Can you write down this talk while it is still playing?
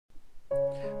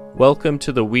Welcome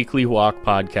to the Weekly Walk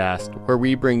podcast, where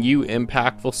we bring you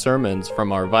impactful sermons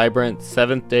from our vibrant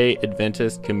Seventh-day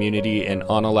Adventist community in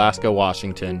Onalaska,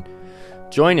 Washington.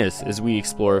 Join us as we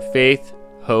explore faith,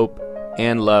 hope,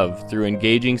 and love through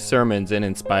engaging sermons and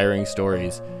inspiring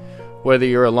stories. Whether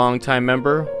you're a longtime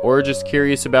member or just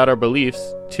curious about our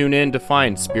beliefs, tune in to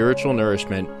find spiritual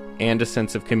nourishment and a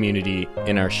sense of community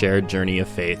in our shared journey of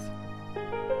faith.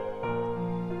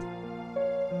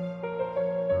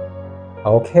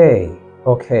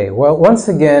 Okay. Well, once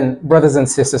again, brothers and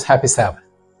sisters, happy Sabbath.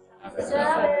 Happy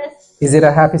Sabbath. Is it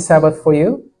a happy Sabbath for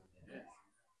you?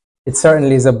 It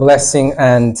certainly is a blessing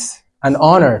and an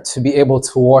honor to be able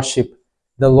to worship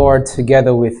the Lord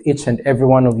together with each and every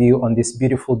one of you on this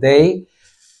beautiful day.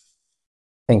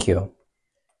 Thank you.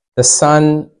 The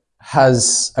sun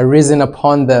has arisen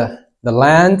upon the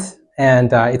land,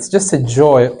 and it's just a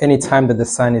joy anytime that the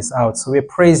sun is out. So we're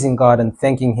praising God and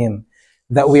thanking Him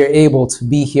that we are able to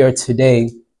be here today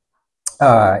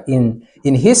in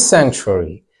His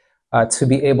sanctuary, to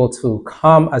be able to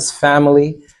come as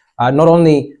family, not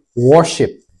only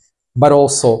worship, but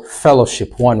also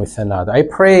fellowship one with another. I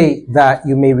pray that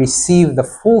you may receive the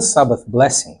full Sabbath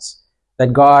blessings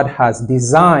that God has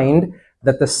designed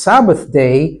that the Sabbath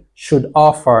day should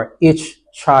offer each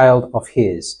child of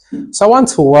His. So I want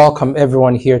to welcome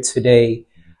everyone here today,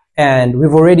 and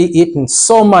we've already eaten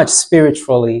so much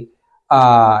spiritually.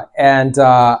 And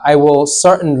I will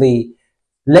certainly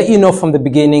let you know from the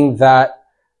beginning that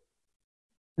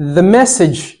the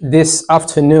message this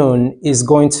afternoon is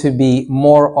going to be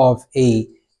more of a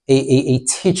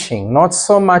teaching, not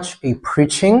so much a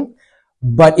preaching,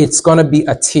 but it's going to be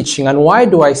a teaching. And why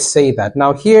do I say that?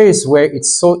 Now, here is where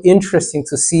it's so interesting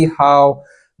to see how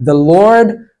the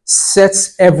Lord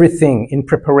sets everything in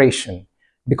preparation,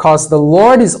 because the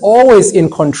Lord is always in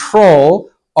control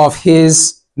of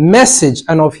His message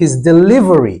and of His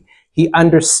delivery. He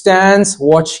understands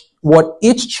what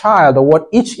each child or what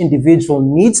each individual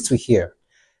needs to hear.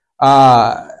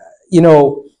 As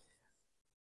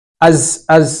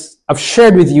I've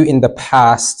shared with you in the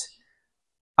past,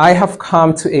 I have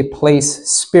come to a place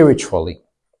spiritually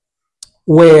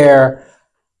where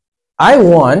I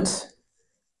want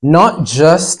not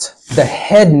just the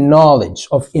head knowledge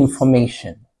of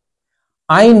information.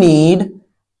 I need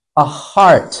a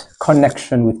heart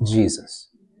connection with Jesus.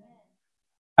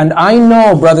 And I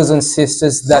know, brothers and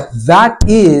sisters, that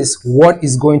is what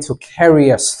is going to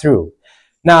carry us through.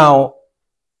 Now,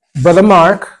 Brother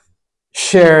Mark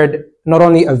shared not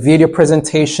only a video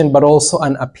presentation, but also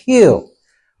an appeal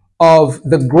of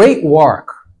the great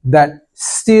work that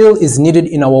still is needed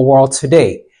in our world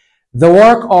today. The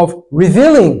work of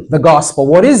revealing the gospel.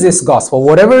 What is this gospel?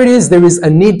 Whatever it is, there is a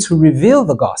need to reveal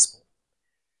the gospel.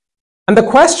 And the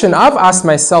question I've asked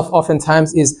myself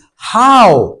oftentimes is,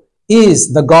 how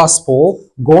is the gospel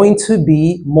going to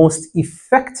be most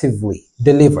effectively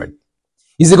delivered?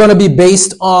 Is it going to be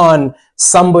based on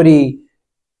somebody,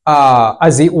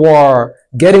 as it were,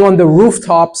 getting on the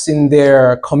rooftops in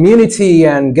their community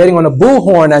and getting on a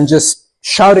bullhorn and just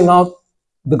shouting out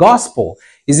the gospel?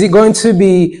 Is it going to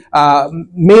be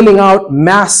mailing out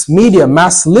mass media,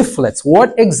 mass leaflets?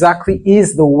 What exactly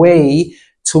is the way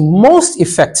to most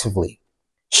effectively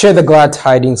share the glad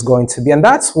tidings going to be? And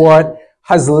that's what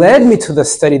has led me to the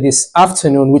study this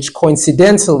afternoon, which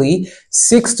coincidentally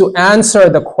seeks to answer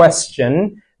the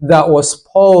question that was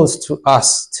posed to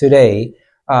us today.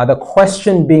 The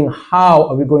question being, how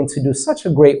are we going to do such a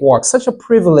great work, such a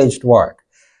privileged work?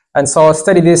 And so our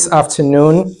study this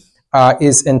afternoon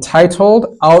is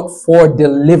entitled Out for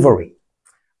Delivery.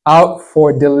 Out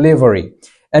for Delivery.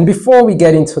 And before we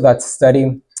get into that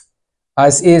study,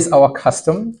 as is our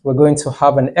custom, we're going to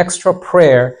have an extra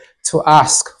prayer to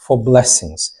ask for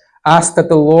blessings. Ask that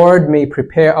the Lord may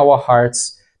prepare our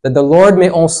hearts, that the Lord may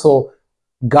also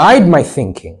guide my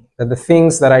thinking, that the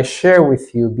things that I share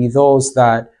with you be those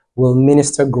that will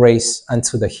minister grace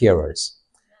unto the hearers.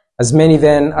 As many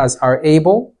then as are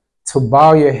able to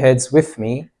bow your heads with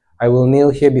me, I will kneel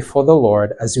here before the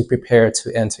Lord as we prepare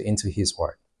to enter into His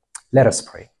word. Let us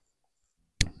pray.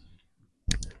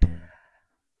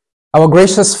 Our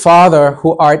gracious Father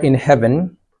who art in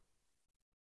heaven,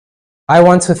 I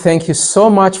want to thank you so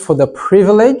much for the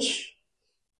privilege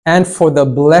and for the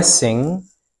blessing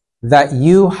that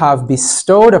you have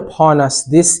bestowed upon us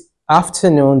this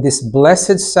afternoon, this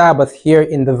blessed Sabbath here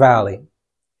in the valley.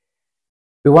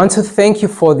 We want to thank you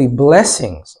for the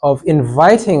blessings of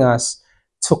inviting us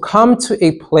to come to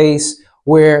a place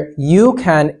where you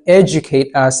can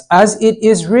educate us as it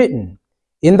is written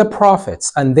in the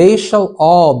prophets, and they shall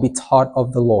all be taught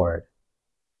of the Lord.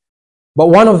 But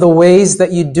one of the ways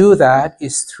that you do that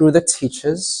is through the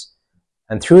teachers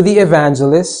and through the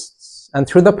evangelists and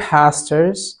through the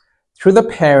pastors, through the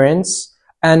parents,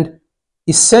 and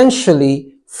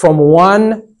essentially from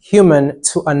one human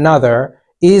to another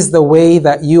is the way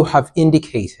that you have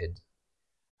indicated.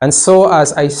 And so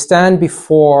as I stand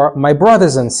before my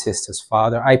brothers and sisters,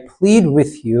 Father, I plead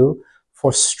with you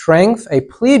for strength. I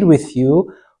plead with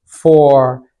you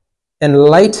for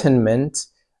enlightenment,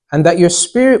 and that your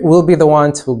Spirit will be the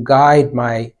one to guide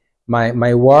my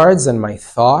words and my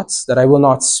thoughts, that I will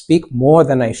not speak more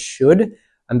than I should,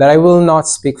 and that I will not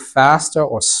speak faster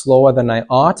or slower than I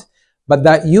ought, but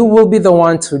that you will be the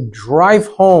one to drive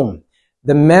home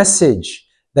the message,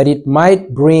 that it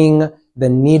might bring the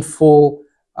needful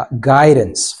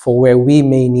guidance for where we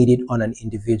may need it on an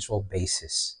individual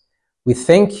basis. We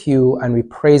thank you and we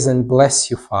praise and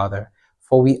bless you, Father,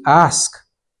 for we ask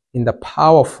in the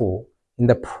powerful, in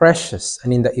the precious,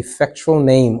 and in the effectual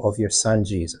name of your Son,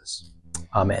 Jesus.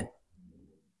 Amen.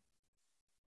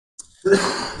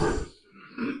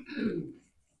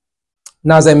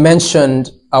 Now, as I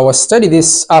mentioned, our study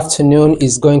this afternoon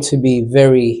is going to be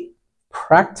very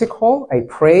practical, I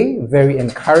pray, very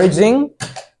encouraging,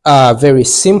 very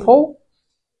simple,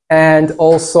 and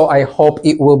also I hope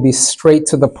it will be straight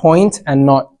to the point and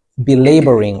not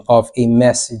belaboring of a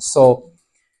message. So,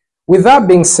 with that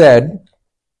being said,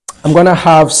 I'm going to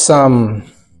have some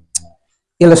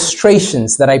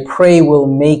illustrations that I pray will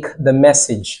make the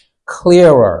message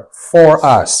clearer for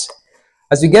us.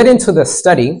 As we get into the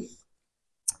study,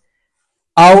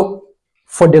 out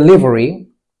for delivery,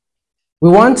 we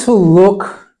want to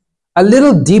look a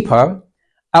little deeper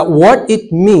at what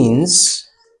it means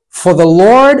for the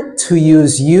Lord to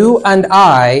use you and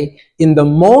I in the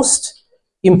most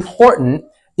important,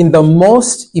 in the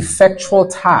most effectual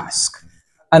task,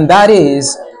 and that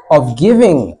is of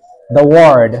giving the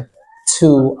word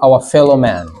to our fellow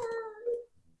man.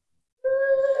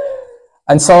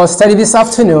 And so our study this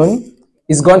afternoon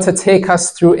is going to take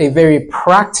us through a very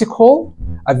practical,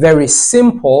 a very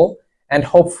simple, and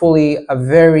hopefully a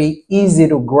very easy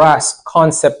to grasp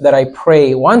concept that I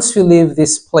pray once we leave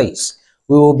this place,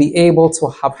 we will be able to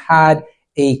have had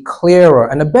a clearer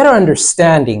and a better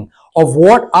understanding of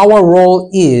what our role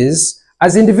is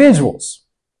as individuals.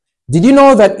 Did you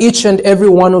know that each and every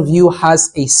one of you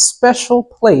has a special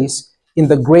place in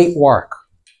the great work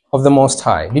of the Most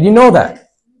High? Did you know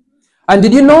that? And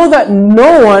did you know that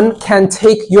no one can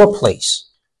take your place?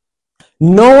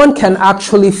 No one can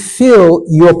actually fill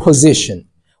your position.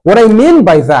 What I mean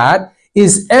by that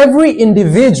is every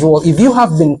individual, if you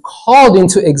have been called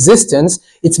into existence,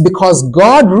 it's because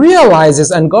God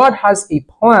realizes and God has a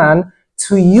plan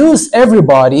to use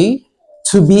everybody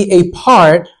to be a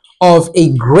part of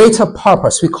a greater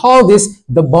purpose. We call this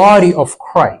the body of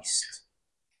Christ.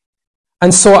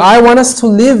 And so I want us to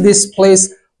leave this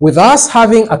place with us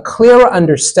having a clearer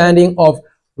understanding of,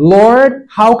 Lord,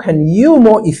 how can you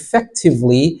more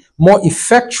effectively, more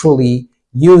effectually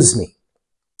use me?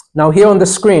 Now here on the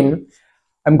screen,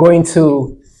 I'm going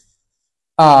to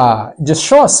just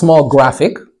show a small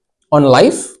graphic on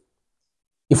life.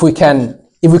 If we can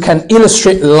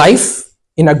illustrate life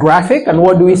in a graphic, and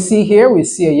what do we see here? We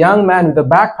see a young man with a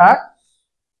backpack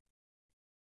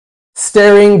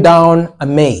staring down a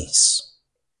maze.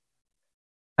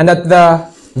 And at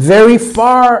the very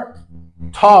far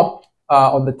top,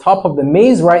 on the top of the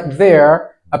maze right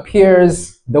there,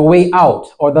 appears the way out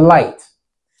or the light.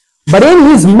 But in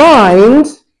his mind,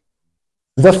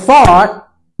 the thought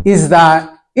is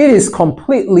that it is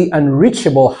completely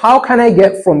unreachable. How can I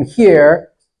get from here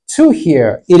to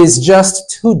here? It is just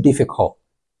too difficult.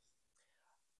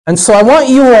 And so I want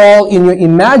you all in your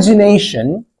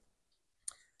imagination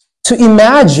to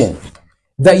imagine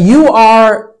that you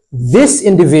are this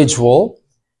individual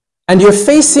and you're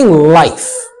facing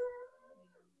life.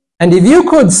 And if you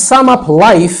could sum up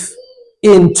life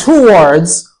in 2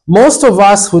 words, most of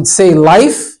us would say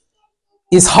life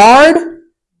is hard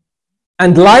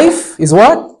and life is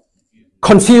what?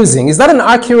 Confusing. Is that an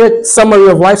accurate summary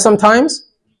of life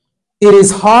sometimes? It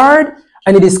is hard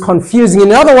and it is confusing.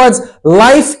 In other words,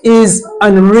 life is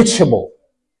unreachable.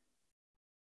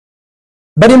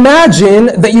 But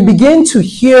imagine that you begin to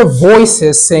hear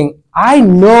voices saying, I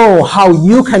know how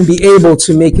you can be able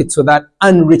to make it to that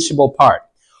unreachable part.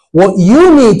 What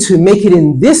you need to make it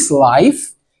in this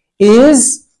life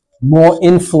is more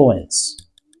influence.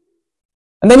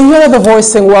 And then you hear the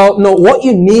voice saying, well, no, what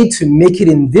you need to make it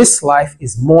in this life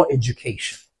is more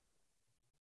education.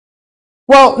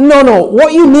 Well, no,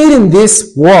 what you need in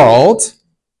this world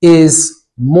is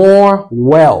more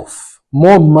wealth,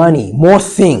 more money, more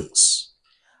things.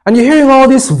 And you're hearing all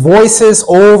these voices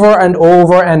over and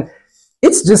over, and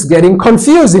it's just getting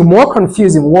confusing, more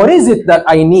confusing. What is it that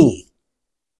I need?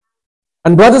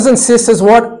 And brothers and sisters,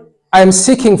 what I'm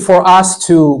seeking for us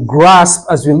to grasp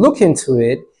as we look into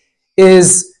it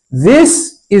is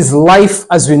this is life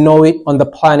as we know it on the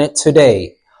planet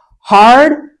today.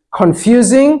 Hard,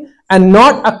 confusing, and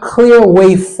not a clear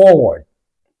way forward.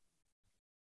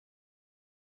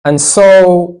 And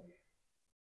so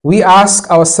we ask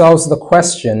ourselves the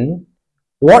question,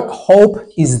 what hope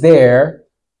is there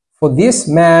for this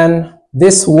man,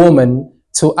 this woman,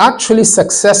 to actually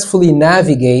successfully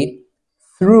navigate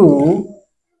through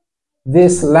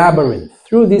this labyrinth,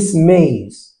 through this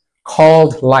maze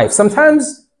called life?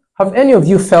 Sometimes, have any of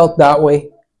you felt that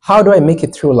way? How do I make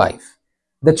it through life?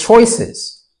 The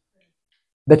choices.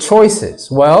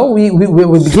 Well,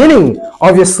 we're beginning,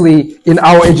 obviously, in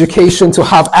our education to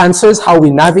have answers, how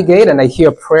we navigate, and I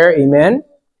hear prayer, amen.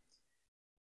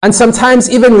 And sometimes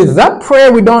even with that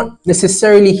prayer, we don't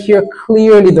necessarily hear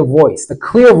clearly the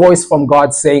clear voice from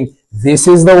God saying, this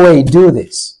is the way, do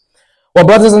this. Well,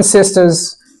 brothers and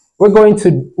sisters, we're going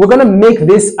to make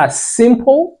this as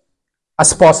simple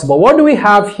as possible. What do we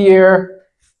have here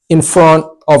in front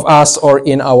of us or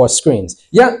in our screens?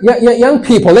 Young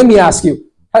people, let me ask you,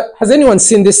 has anyone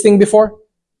seen this thing before?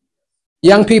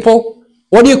 Young people,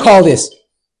 what do you call this?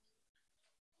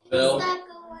 Bill.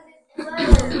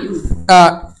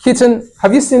 Kitten,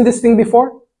 have you seen this thing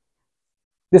before?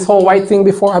 This whole white thing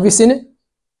before? Have you seen it?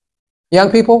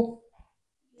 Young people?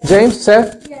 James,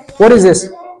 Seth? What is this?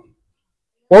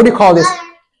 What do you call this?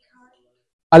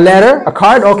 A letter? A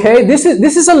card? Okay. This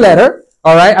is a letter.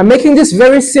 All right. I'm making this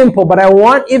very simple, but I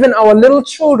want even our little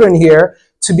children here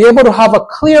to be able to have a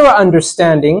clearer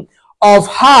understanding of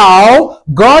how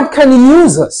God can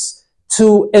use us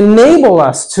to enable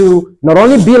us to not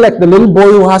only be like the little boy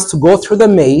who has to go through the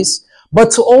maze, but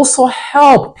to also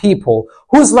help people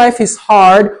whose life is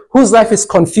hard, whose life is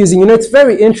confusing. You know, it's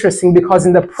very interesting because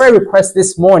in the prayer request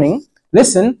this morning,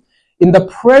 listen, in the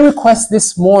prayer request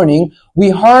this morning,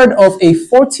 we heard of a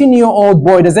 14-year-old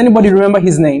boy. Does anybody remember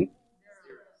his name?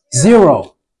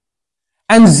 Zero.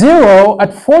 And Zero,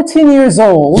 at 14 years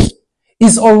old,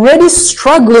 is already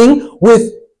struggling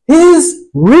with his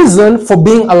reason for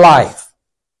being alive.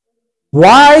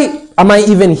 Why am I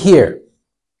even here?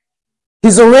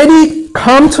 He's already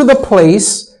come to the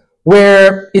place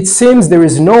where it seems there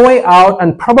is no way out,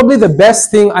 and probably the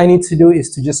best thing I need to do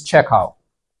is to just check out.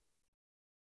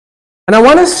 And I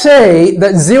want to say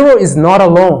that Zero is not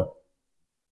alone.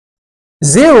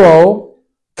 Zero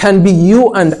can be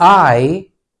you and I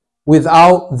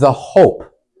without the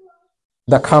hope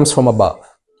that comes from above.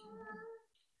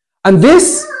 And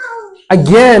this,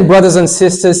 again, brothers and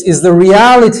sisters, is the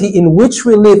reality in which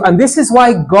we live. And this is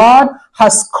why God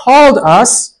has called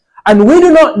us. And we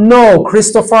do not know,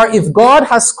 Christopher, if God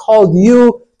has called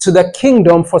you to the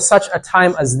kingdom for such a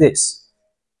time as this.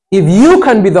 If you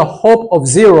can be the hope of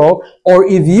Zero, or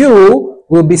if you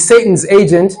will be Satan's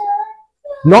agent,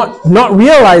 not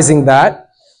realizing that,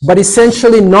 but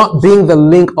essentially not being the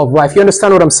link of life. You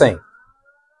understand what I'm saying?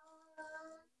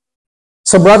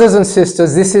 So brothers and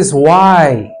sisters, this is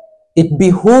why it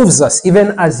behooves us,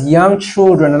 even as young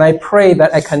children, and I pray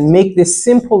that I can make this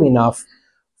simple enough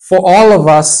for all of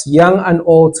us, young and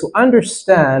old, to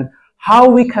understand how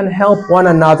we can help one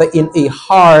another in a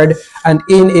hard and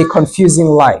in a confusing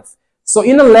life. So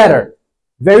in a letter,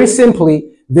 very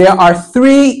simply, there are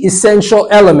three essential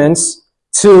elements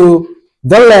to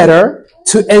the letter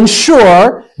to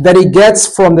ensure that it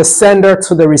gets from the sender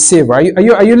to the receiver. Are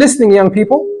you listening, young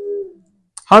people?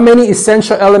 How many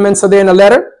essential elements are there in a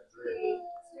letter?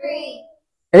 Three.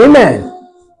 Amen.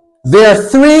 There are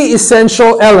three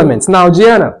essential elements. Now,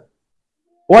 Gianna,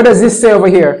 what does this say over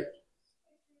here?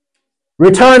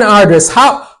 Return address.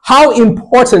 How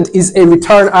important is a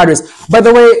return address? By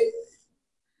the way,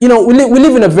 you know, we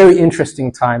live in a very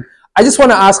interesting time. I just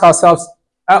want to ask ourselves,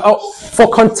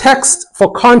 for context,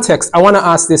 I want to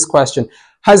ask this question.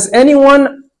 Has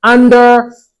anyone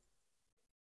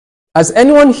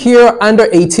here under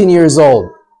 18 years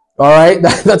old? All right,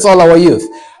 that's all our youth.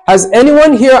 Has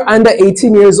anyone here under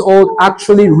 18 years old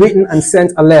actually written and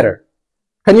sent a letter?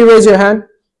 Can you raise your hand?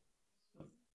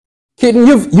 Kitten,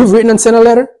 you've written and sent a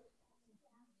letter?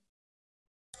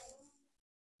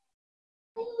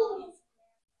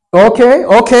 Okay.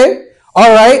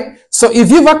 All right. So if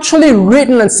you've actually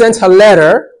written and sent a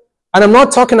letter, and I'm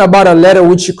not talking about a letter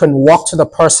which you can walk to the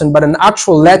person, but an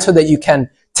actual letter that you can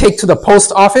take to the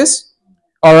post office,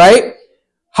 all right?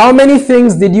 How many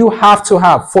things did you have to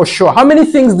have for sure? How many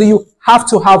things do you have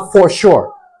to have for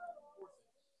sure?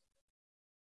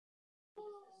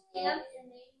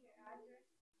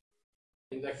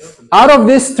 Out of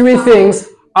these three things,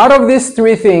 Out of these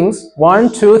three things,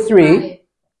 1, 2, 3,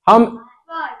 how,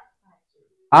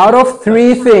 out of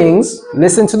three things,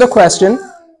 listen to the question,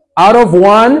 out of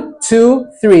 1, 2,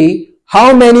 3,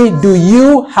 how many do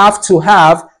you have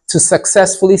to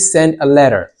successfully send a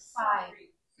letter? 5.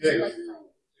 You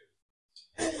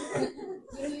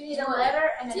need a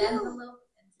letter and an envelope.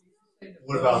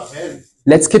 What about 10?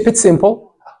 Let's keep it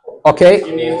simple. Okay?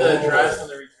 You need the address and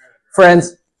the return.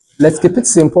 Friends, let's keep it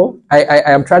simple. I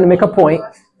am trying to make a point.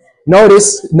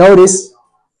 Notice,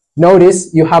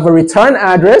 you have a return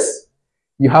address,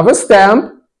 you have a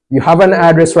stamp, you have an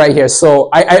address right here. So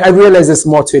I realize there's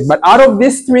more to it. But out of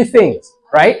these three things,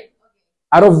 right?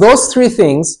 Out of those three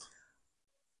things,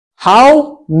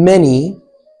 how many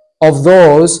of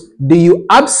those do you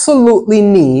absolutely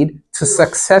need to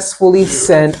successfully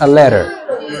send a letter?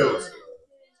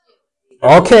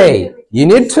 Okay, you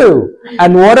need 2.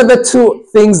 And what are the 2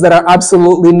 things that are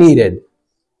absolutely needed?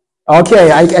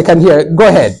 Okay, I can hear it. Go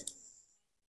ahead.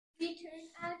 Return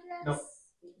address.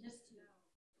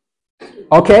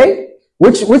 No. Okay,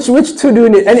 which 2 do you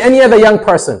need? Any other young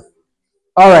person?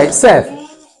 All right, Seth.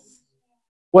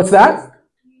 What's that?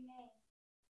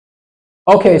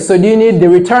 Okay, so do you need the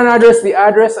return address, the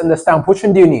address, and the stamp? Which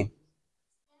one do you need?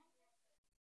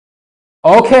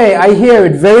 Okay, I hear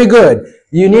it. Very good.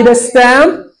 You need a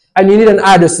stamp and you need an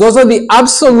address. Those are the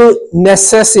absolute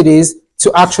necessities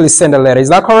to actually send a letter. Is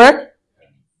that correct?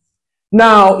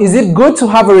 Now, is it good to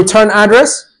have a return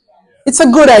address? It's a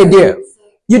good idea.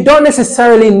 You don't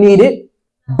necessarily need it,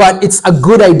 but it's a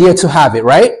good idea to have it,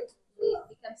 right?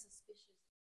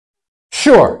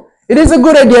 Sure. It is a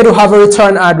good idea to have a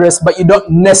return address, but you don't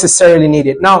necessarily need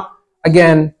it. Now,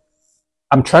 again,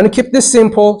 I'm trying to keep this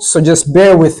simple, so just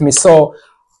bear with me. So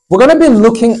we're going to be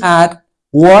looking at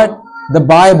what the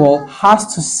Bible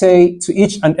has to say to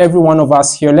each and every one of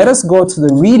us here. Let us go to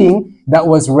the reading that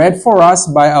was read for us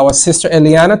by our sister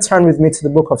Eliana. Turn with me to the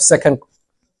book of 2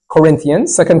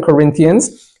 Corinthians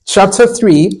chapter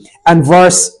 3 and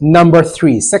verse number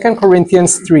 3. 2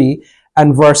 Corinthians 3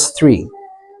 and verse 3.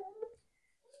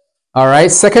 All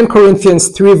right, 2 Corinthians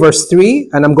 3 verse 3,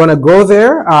 and I'm going to go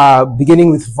there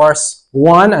beginning with verse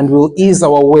 1, and we'll ease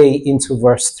our way into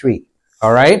verse 3.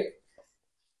 All right?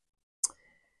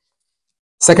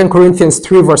 2 Corinthians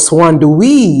 3 verse 1, do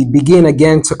we begin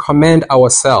again to commend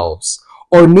ourselves?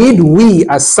 Or need we,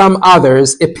 as some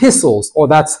others, epistles, or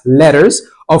that's letters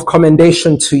of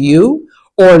commendation to you,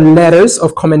 or letters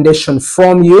of commendation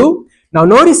from you? Now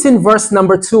notice in verse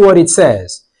number 2 what it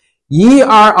says. Ye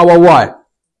are our what?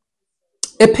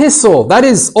 Epistle. That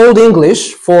is Old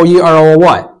English for ye are our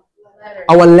what? Letter.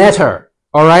 Our letter.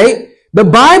 All right? The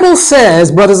Bible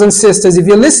says, brothers and sisters, if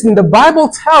you're listening, the Bible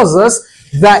tells us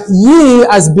that ye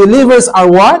as believers are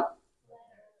what?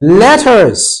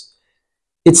 Letters.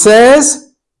 It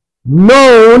says,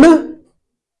 known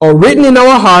or written in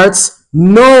our hearts,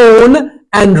 known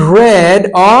and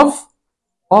read of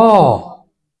all.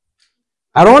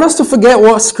 I don't want us to forget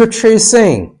what Scripture is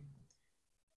saying.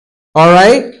 All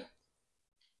right?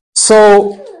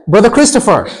 So, Brother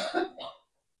Christopher,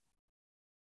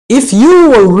 if you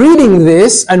were reading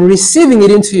this and receiving it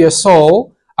into your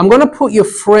soul, I'm going to put your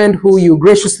friend who you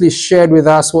graciously shared with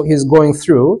us what he's going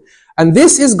through. And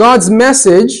this is God's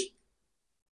message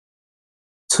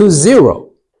to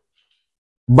 0,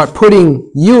 but putting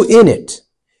you in it.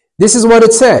 This is what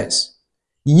it says.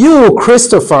 You,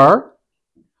 Christopher,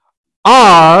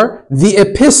 are the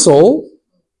epistle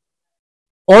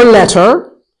or letter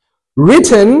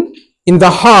written in the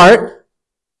heart,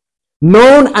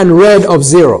 known and read of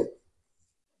 0.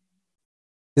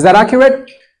 Is that accurate?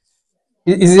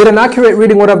 Is it an accurate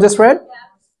reading what I've just read?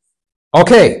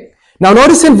 Okay. Now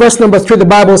notice in verse number 3, the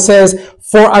Bible says,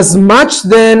 for as much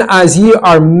then as ye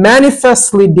are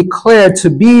manifestly declared to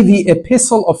be the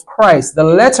epistle of Christ, the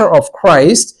letter of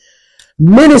Christ,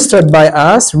 ministered by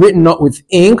us, written not with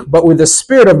ink, but with the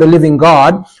Spirit of the living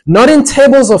God, not in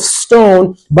tables of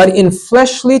stone, but in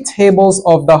fleshly tables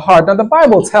of the heart. Now the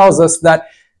Bible tells us that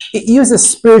it uses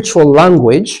spiritual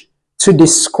language to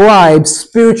describe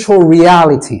spiritual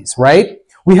realities, right?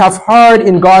 We have heard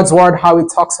in God's word how it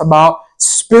talks about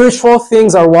spiritual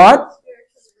things are what?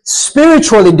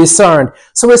 Spiritually discerned.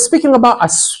 So we're speaking about a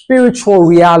spiritual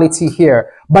reality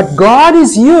here. But God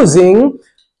is using,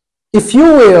 if you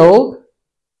will,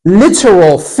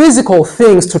 literal, physical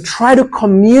things to try to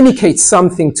communicate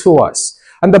something to us.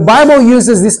 And the Bible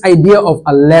uses this idea of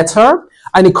a letter,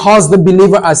 and it calls the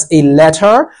believer as a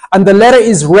letter, and the letter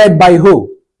is read by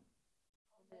who?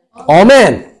 All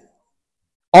men.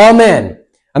 All men.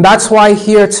 And that's why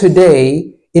here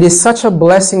today, it is such a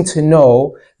blessing to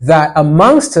know that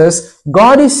amongst us,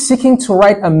 God is seeking to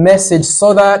write a message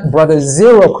so that Brother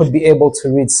Zero could be able to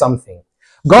read something.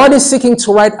 God is seeking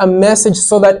to write a message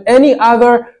so that any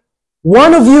other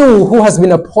one of you who has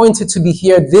been appointed to be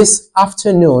here this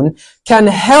afternoon can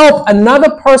help another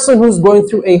person who's going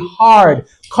through a hard,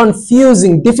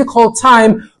 confusing, difficult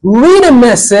time read a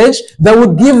message that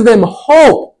would give them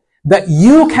hope that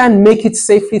you can make it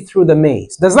safely through the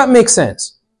maze. Does that make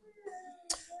sense?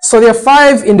 So there are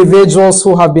 5 individuals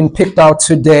who have been picked out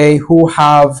today who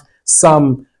have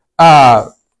some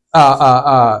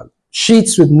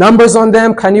sheets with numbers on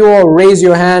them. Can you all raise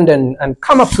your hand and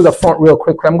come up to the front real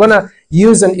quickly? I'm going to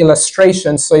use an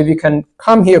illustration, so if you can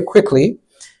come here quickly.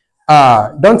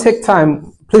 Don't take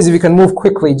time. Please, if you can move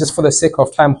quickly just for the sake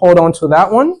of time. Hold on to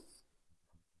that one.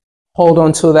 Hold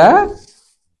on to that.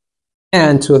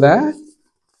 And to that.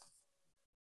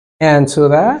 And to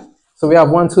that. So we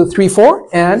have 1, 2, 3, 4,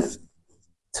 and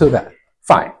to that.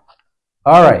 Fine.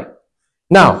 All right.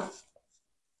 Now,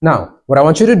 what I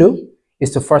want you to do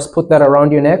is to first put that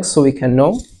around your neck so we can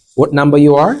know what number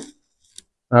you are.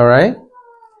 All right.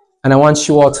 And I want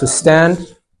you all to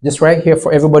stand just right here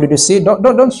for everybody to see.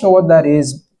 Don't show what that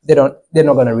is. They're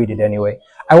not going to read it anyway.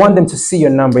 I want them to see your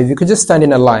number. If you could just stand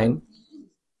in a line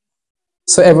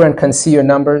so everyone can see your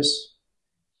numbers.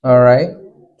 All right.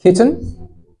 Kitten,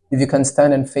 if you can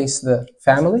stand and face the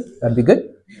family, that'd be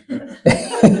good.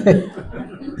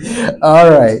 All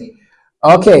right.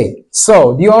 Okay.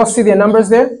 So do you all see their numbers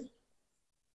there?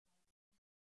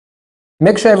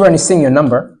 Make sure everyone is seeing your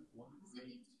number.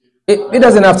 It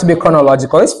doesn't have to be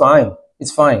chronological. It's fine.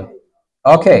 It's fine.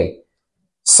 Okay.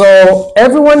 So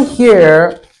everyone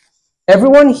here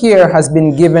has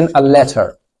been given a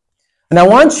letter. And I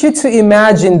want you to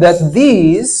imagine that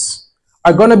these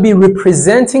are going to be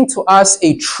representing to us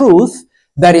a truth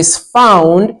that is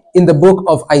found in the book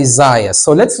of Isaiah.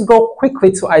 So let's go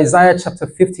quickly to Isaiah chapter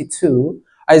 52.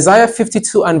 Isaiah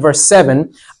 52 and verse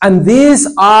 7. And these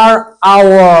are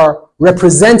our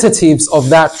representatives of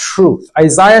that truth.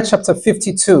 Isaiah chapter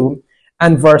 52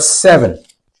 and verse 7.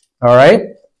 All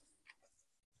right?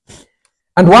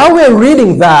 And while we're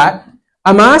reading that,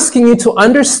 I'm asking you to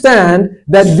understand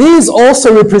that these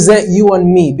also represent you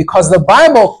and me, because the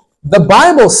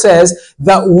Bible says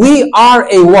that we are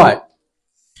a what?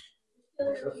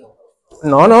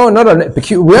 No,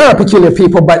 we are a peculiar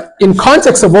people, but in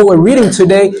context of what we're reading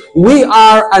today, we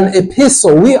are an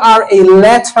epistle. We are a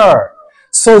letter.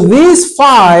 So these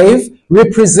 5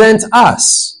 represent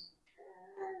us.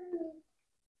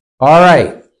 All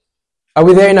right. Are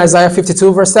we there in Isaiah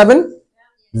 52 verse 7?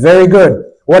 Very good.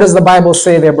 What does the Bible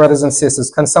say there, brothers and sisters?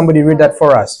 Can somebody read that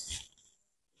for us?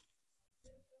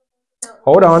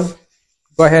 Hold on.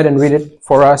 Go ahead and read it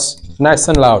for us. Nice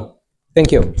and loud.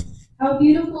 Thank you. How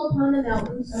beautiful upon the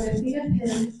mountains are the feet of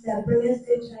him that bringeth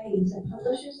good tidings, that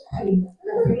publishes peace,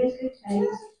 that bringeth good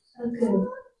tidings of good,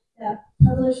 that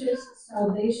publishes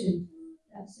salvation,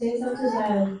 that saith unto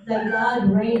Zion, thy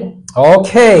God reigneth.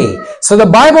 Okay, so the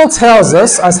Bible tells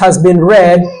us, as has been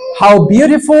read, how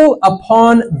beautiful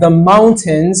upon the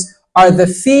mountains are the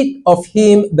feet of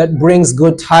him that brings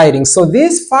good tidings. So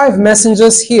these 5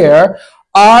 messengers here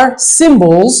are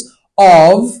symbols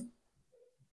of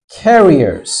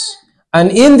carriers. And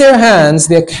in their hands,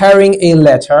 they're carrying a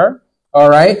letter. All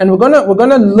right. And we're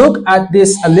gonna look at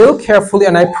this a little carefully.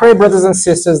 And I pray, brothers and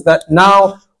sisters, that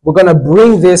now we're gonna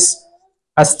bring this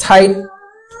as tight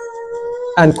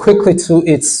and quickly to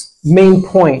its main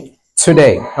point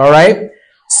today. All right.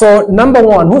 So number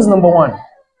 1, who's number 1?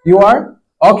 You are?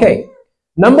 Okay.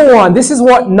 Number 1, this is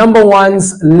what number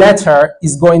 1's letter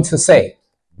is going to say.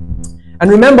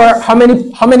 And remember, how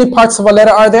many parts of a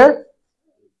letter are there?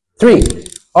 3.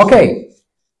 Okay.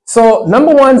 So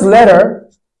number 1's letter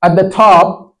at the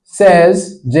top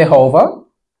says Jehovah.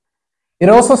 It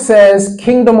also says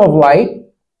Kingdom of Light.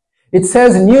 It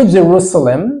says New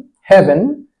Jerusalem,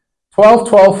 heaven,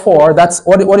 12:12:4. That's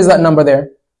what is that number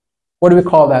there? What do we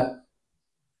call that?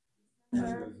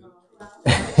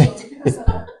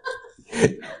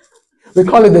 We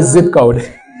call it the zip code.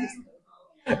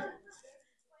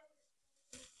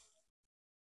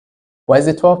 Why is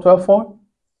it 12:12:4?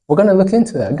 We're going to look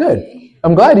into that. Good.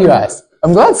 I'm glad you asked.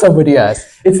 I'm glad somebody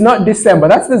asked. It's not December.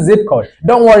 That's the zip code.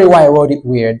 Don't worry why I wrote it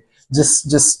weird.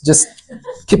 Just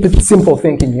keep it simple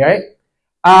thinking, right?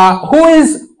 Who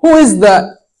is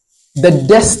the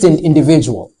destined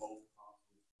individual?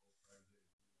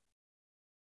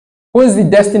 Who is the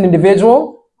destined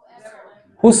individual?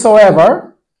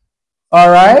 Whosoever. All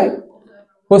right.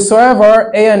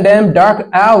 Whosoever, A&M, Dark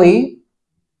Alley,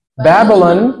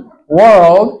 Babylon,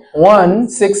 World,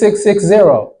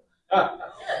 16660.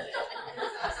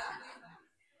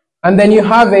 And then you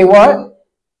have a what?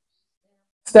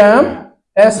 Stamp,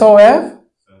 SOF.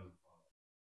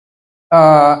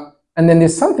 And then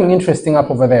there's something interesting up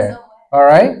over there. All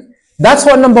right? That's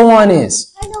what number 1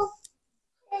 is. I know.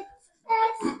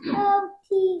 It's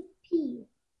SOTP.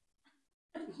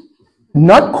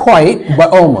 Not quite,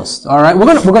 but almost. All right? We're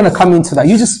gonna come into that.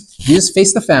 You just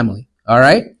face the family. All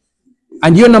right?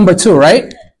 And you're number 2,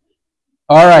 right?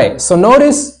 All right. So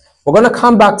notice we're gonna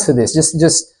come back to this.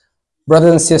 Just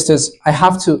brothers and sisters, I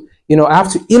have to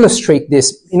illustrate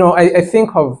this. I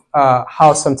think of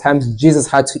how sometimes Jesus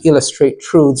had to illustrate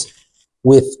truths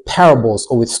with parables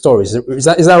or with stories. Is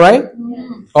that right?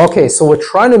 Yeah. Okay, so we're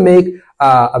trying to make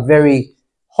a very,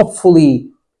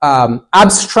 hopefully,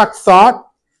 abstract thought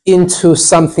into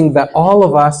something that all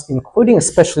of us, including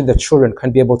especially the children,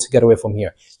 can be able to get away from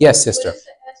here. Yes, sister?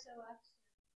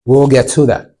 We'll get to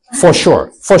that. For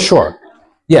sure.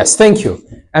 Yes, thank you.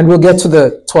 And we'll get to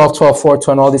the 12, 12, 4,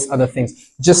 2, and all these other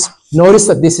things. Just notice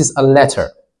that this is a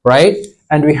letter, right?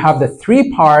 And we have the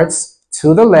 3 parts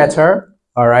to the letter,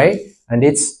 all right? And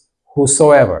it's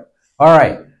whosoever. All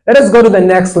right. Let us go to the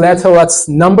next letter. That's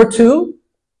number 2.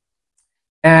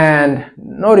 And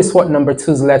notice what number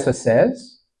 2's letter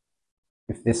says.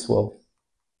 If this will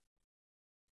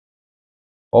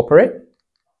operate,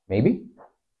 maybe.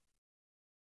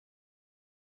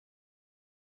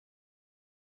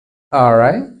 All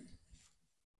right.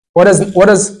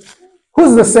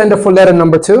 Who's the sender for letter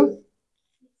number 2?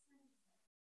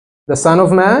 The Son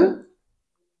of Man.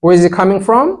 Where is he coming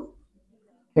from?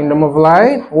 Kingdom of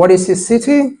Light. What is his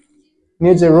city?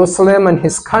 New Jerusalem. And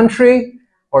his country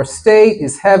or state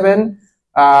is heaven.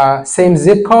 Same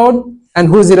zip code. And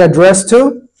who's it addressed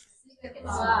to?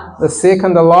 The sick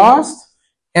and the lost.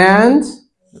 And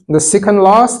the sick and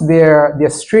lost, their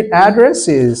street address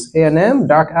is A&M,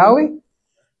 Dark Alley.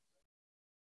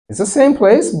 It's the same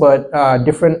place, but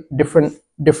different.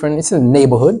 It's a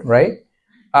neighborhood, right?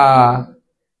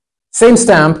 Same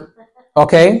stamp.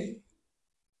 Okay.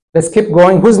 Let's keep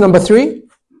going. Who's number 3?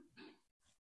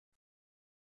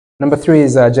 Number 3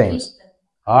 is James.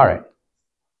 All right.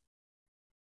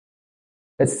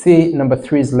 Let's see number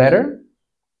 3's letter.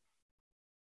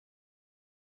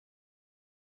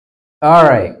 All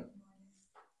right.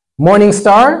 Morning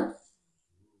Star.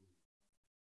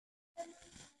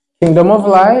 Kingdom of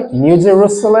Light. New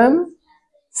Jerusalem.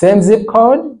 Same zip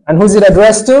code. And who's it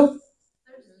addressed to?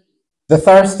 The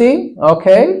Thirsty.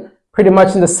 Okay. Pretty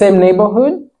much in the same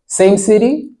neighborhood. Same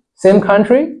city. Same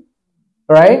country.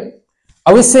 Right?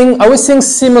 Are we seeing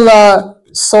similar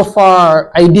so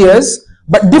far ideas?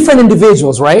 But different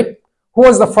individuals, right? Who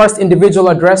was the first individual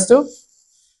addressed to?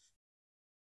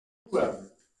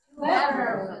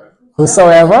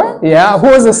 Whosoever. Yeah. Who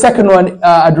was the second one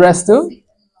addressed to?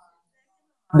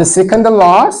 The sick and the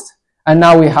lost. And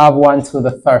now we have one to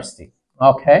the thirsty.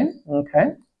 Okay.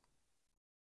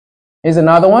 Here's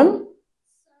another one.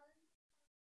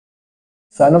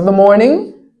 Son of the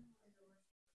morning.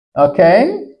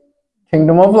 Okay.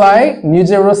 Kingdom of Light. New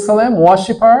Jerusalem.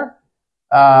 Worshipper.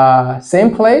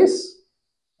 Same place,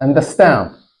 and the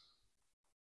stamp.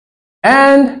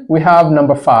 And we have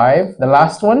number 5, the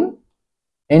last one,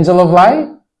 Angel of Light,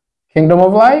 Kingdom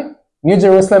of Light, New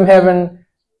Jerusalem, heaven,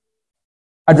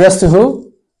 addressed to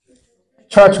who?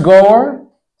 Churchgoer,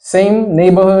 same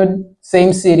neighborhood,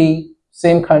 same city,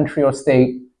 same country or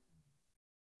state,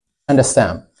 and the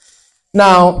stamp.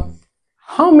 Now,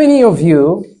 how many of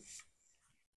you,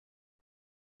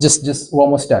 just we're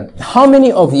almost done, how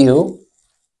many of you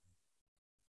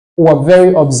were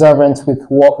very observant with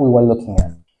what we were looking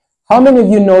at? How many of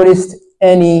you noticed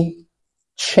any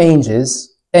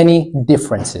changes, any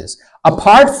differences?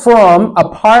 Apart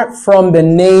from the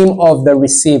name of the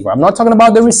receiver. I'm not talking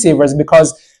about the receivers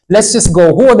because let's just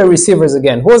go. Who are the receivers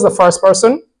again? Who was the first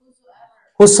person?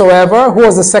 Whosoever. Who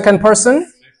was the second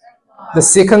person? The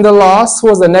sick and the lost. Who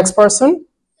was the next person?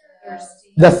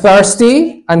 The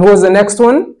thirsty. And who was the next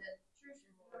one?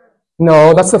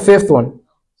 No, that's the 5th one.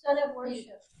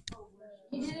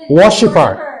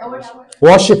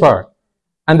 Worshipper.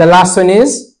 And the last one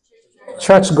is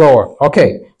churchgoer.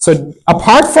 Okay. So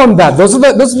apart from that, those are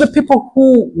the people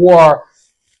who were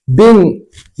being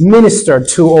ministered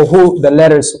to, or who the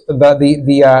letters,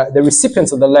 the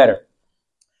recipients of the letter.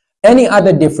 Any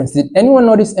other difference? Did anyone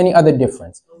notice any other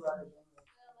difference?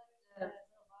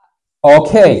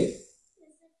 Okay.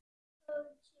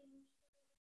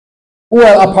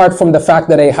 Well, apart from the fact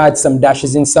that I had some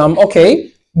dashes in some,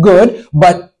 okay, good,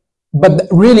 but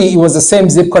really it was the same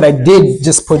zip code. I did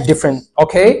just put different,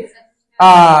 okay?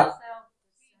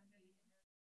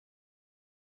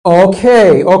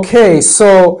 Okay,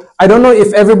 so I don't know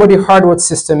if everybody heard what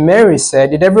Sister Mary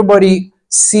said. Did everybody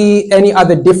see any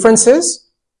other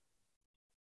differences?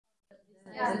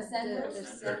 Yeah, the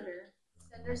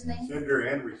sender's name. Sender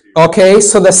and receiver. Okay,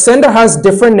 so the sender has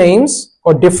different names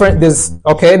or different, there's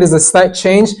a slight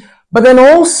change. But then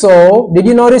also, did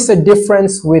you notice a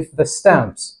difference with the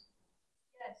stamps?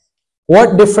 Yes.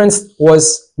 What difference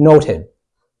was noted?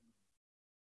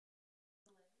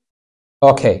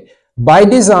 Okay, by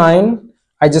design,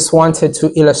 I just wanted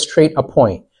to illustrate a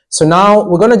point. So now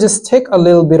we're going to just take a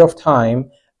little bit of time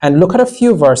and look at a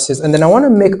few verses, and then I want to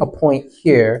make a point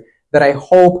here that I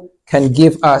hope can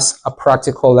give us a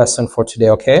practical lesson for today,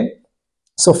 okay?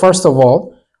 So first of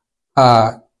all,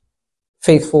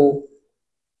 faithful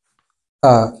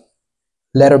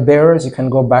letter bearers, you can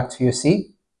go back to your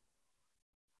seat.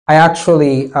 I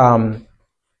actually,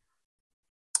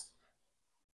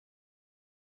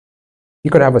 you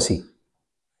could have a seat.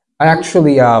 I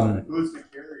actually, Who's the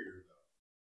carrier?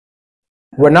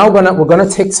 we're gonna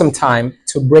take some time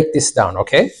to break this down,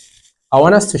 okay? I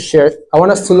want us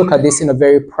to look at this in a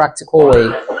very practical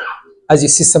way as you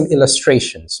see some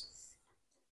illustrations.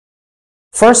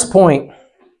 First point,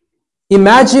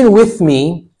 imagine with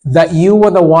me that you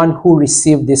were the one who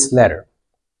received this letter.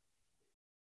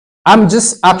 I'm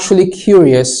just actually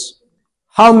curious,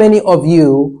 how many of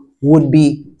you would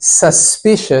be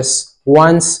suspicious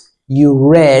once you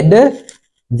read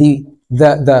the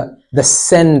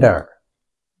sender?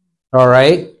 All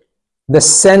right? The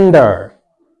sender.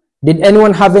 Did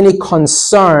anyone have any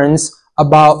concerns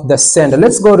about the sender?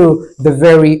 Let's go to the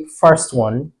very first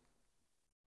one.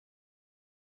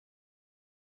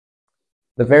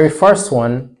 The very first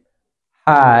one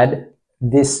had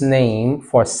this name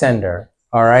for sender.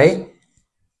 All right?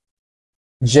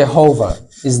 Jehovah.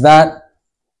 Is that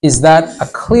a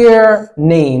clear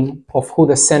name of who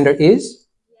the sender is?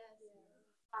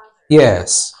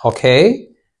 Yes. Okay.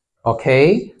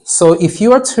 Okay. So if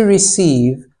you are to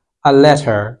receive a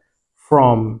letter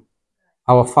from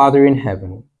our Father in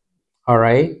heaven, all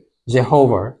right,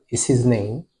 Jehovah is his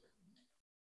name,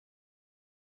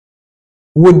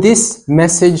 would this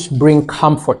message bring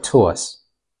comfort to us?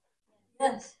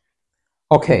 Yes.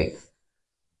 Okay.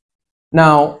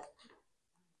 Now,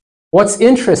 what's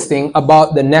interesting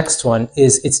about the next one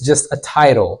is it's just a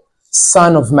title,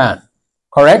 Son of Man,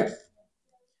 correct?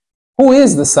 Who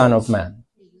is the Son of Man?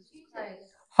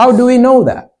 How do we know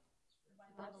that?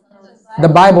 The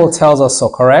Bible tells us so,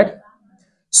 correct?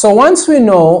 So once we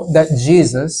know that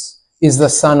Jesus is the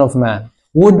Son of Man,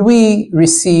 would we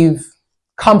receive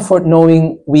comfort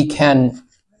knowing we can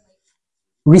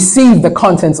receive the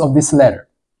contents of this letter?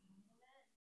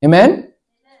 Amen?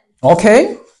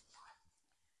 Okay.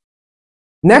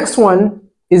 Next one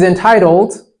is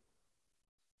entitled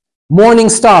Morning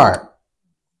Star.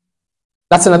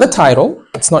 That's another title.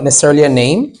 It's not necessarily a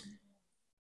name.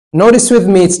 Notice with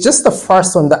me, it's just the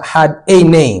first one that had a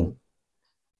name.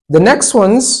 The next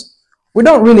ones, we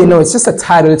don't really know. It's just a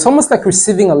title. It's almost like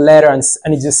receiving a letter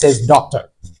and it just says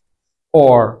Doctor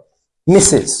or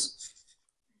Mrs.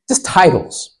 Just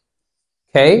titles.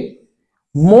 Okay?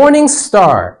 Morning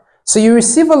Star. So you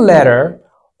receive a letter,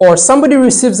 or somebody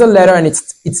receives a letter and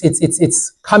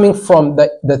it's coming from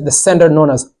the sender known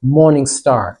as Morning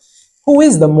Star. Who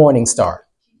is the Morning Star?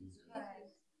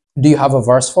 Do you have a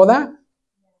verse for that?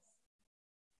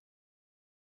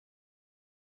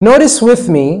 Notice with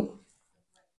me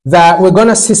that we're going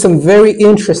to see some very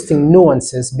interesting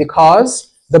nuances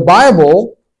because the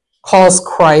Bible calls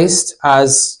Christ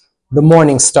as the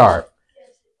morning star.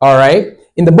 All right?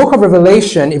 In the book of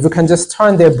Revelation, if we can just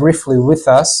turn there briefly with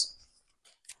us,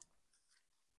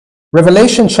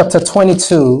 Revelation chapter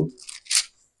 22.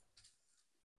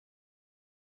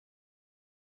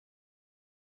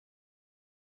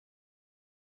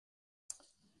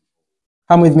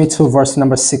 Come with me to verse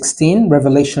number 16,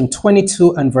 Revelation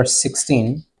 22 and verse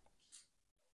 16.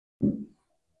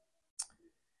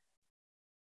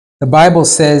 The Bible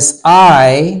says,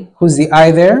 I, who's the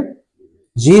I there?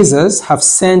 Jesus, have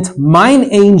sent mine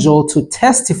angel to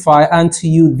testify unto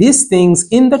you these things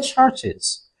in the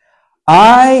churches.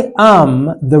 I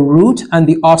am the root and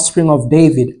the offspring of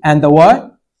David, and the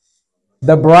what?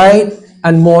 The bright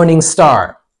and morning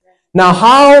star. Now,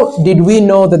 how did we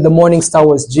know that the morning star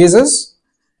was Jesus?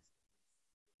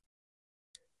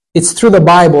 It's through the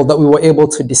Bible that we were able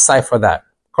to decipher that.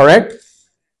 Correct?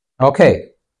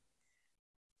 Okay.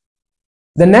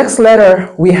 The next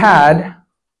letter we had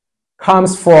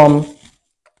comes from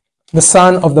the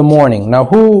son of the morning. Now,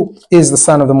 who is the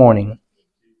son of the morning?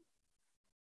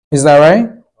 Is that right?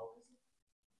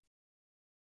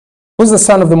 Who's the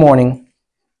son of the morning?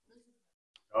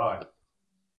 God.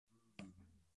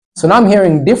 So now I'm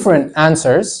hearing different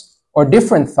answers or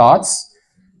different thoughts.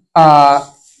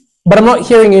 but I'm not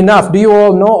hearing enough. Do you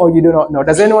all know or you do not know?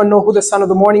 Does anyone know who the son of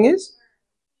the morning is?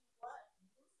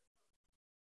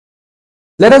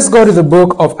 Let us go to the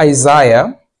book of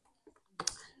Isaiah.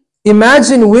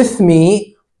 Imagine with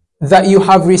me that you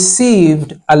have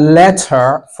received a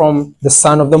letter from the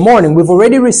Son of the Morning. We've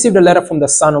already received a letter from the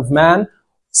Son of Man.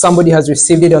 Somebody has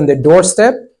received it on their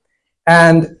doorstep,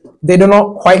 and they do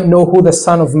not quite know who the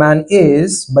Son of Man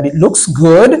is, but it looks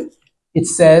good. It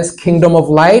says Kingdom of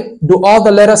Light. Do all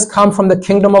the letters come from the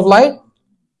Kingdom of Light?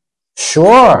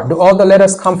 Sure. Do all the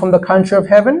letters come from the country of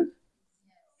heaven?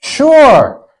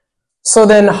 Sure. So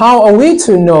then how are we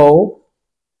to know?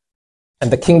 And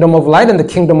the kingdom of light and the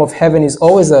kingdom of heaven is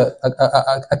always a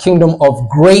kingdom of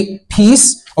great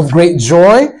peace, of great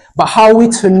joy. But how are we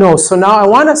to know? So now I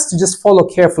want us to just follow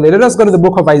carefully. Let us go to the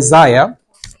book of Isaiah.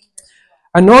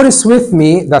 And notice with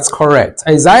me, that's correct.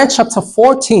 Isaiah chapter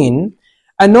 14.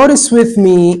 And notice with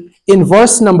me in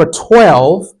verse number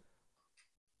 12,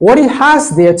 what it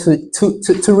has there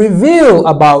to reveal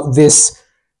about this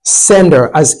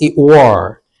sender, as it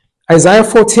were. Isaiah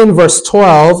 14 verse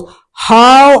 12,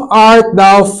 how art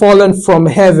thou fallen from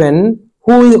heaven?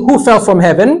 Who fell from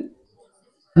heaven?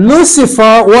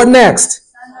 Lucifer, what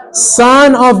next?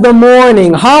 Son of the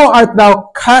morning. How art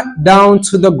thou cut down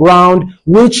to the ground,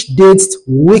 which didst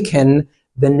weaken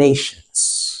the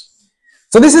nations?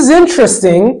 So this is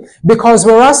interesting because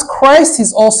whereas Christ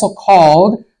is also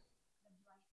called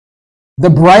the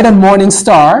bright and morning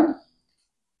star,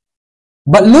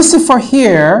 but Lucifer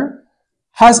here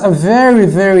has a very,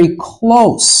 very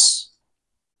close,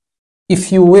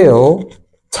 if you will,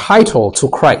 title to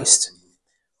Christ,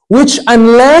 which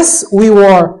unless we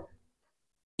were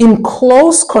in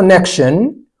close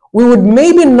connection, we would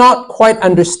maybe not quite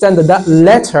understand that that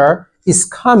letter is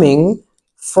coming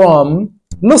from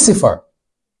Lucifer.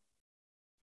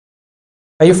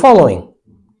 Are you following?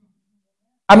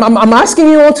 I'm asking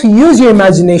you all to use your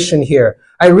imagination here.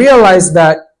 I realize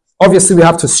that obviously we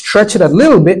have to stretch it a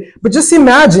little bit, but just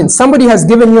imagine somebody has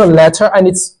given you a letter and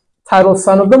it's titled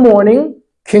Son of the Morning,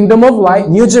 Kingdom of Light,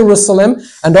 New Jerusalem,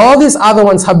 and all these other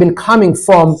ones have been coming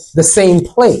from the same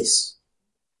place.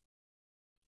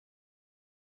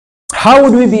 How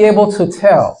would we be able to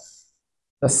tell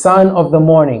the Son of the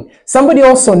Morning? Somebody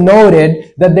also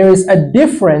noted that there is a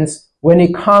difference when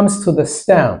it comes to the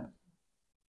stamp.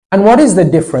 And what is the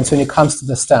difference when it comes to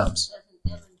the stamps?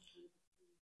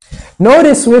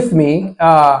 Notice with me,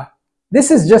 this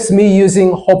is just me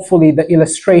using, hopefully, the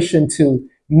illustration to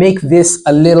make this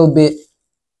a little bit,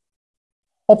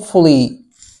 hopefully,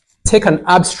 take an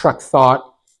abstract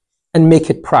thought and make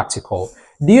it practical.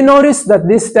 Do you notice that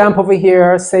this stamp over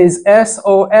here says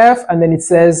SOF and then it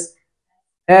says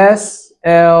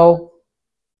SL?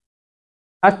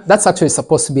 That's actually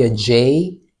supposed to be a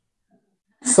J.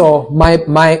 So my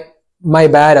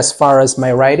bad as far as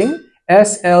my writing.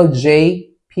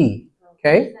 SLJP.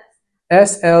 Okay?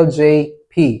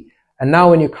 SLJP. And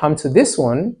now when you come to this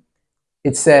one,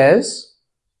 it says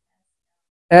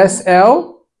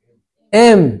SLMP.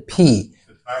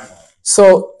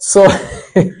 So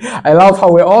I love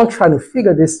how we're all trying to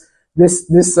figure this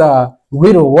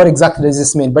riddle. What exactly does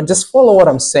this mean? But just follow what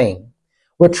I'm saying.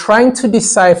 We're trying to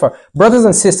decipher. Brothers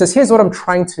and sisters, here's what I'm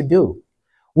trying to do.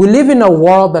 We live in a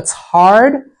world that's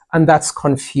hard and that's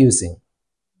confusing.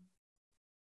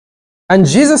 And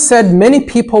Jesus said, many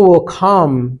people will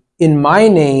come in my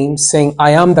name saying,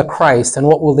 I am the Christ. And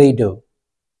what will they do?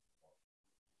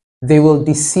 They will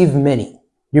deceive many. Do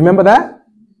you remember that?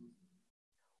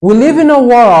 We live in a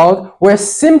world where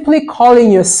simply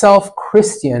calling yourself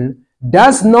Christian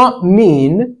does not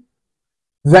mean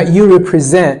that you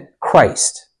represent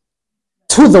Christ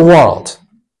to the world.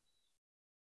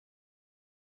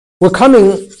 We're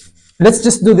coming, let's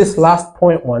just do this last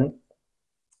point one.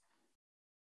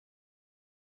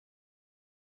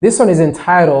 This one is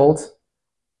entitled,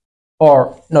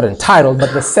 or not entitled,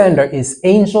 but the sender is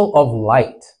Angel of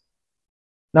Light.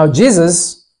 Now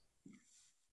Jesus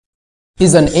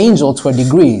is an angel to a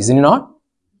degree, is he not?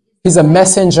 He's a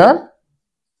messenger,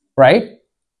 right?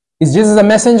 Is Jesus a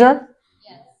messenger?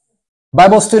 Yes.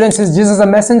 Bible students, is Jesus a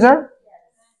messenger?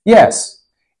 Yes.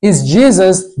 Is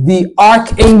Jesus the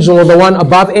archangel or the one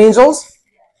above angels?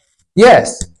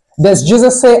 Yes. Does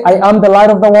Jesus say, I am the light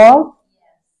of the world?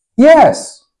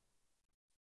 Yes.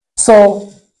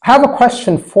 So I have a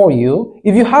question for you.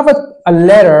 If you have a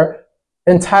letter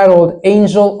entitled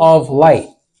Angel of Light,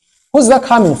 who's that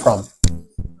coming from?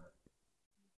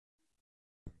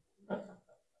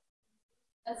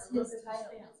 That's his title.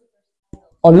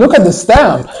 Oh, look at the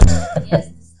stamp. Yes,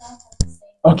 the stamp has the same.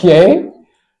 Okay.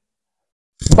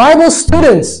 Bible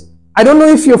students, I don't know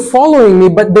if you're following me,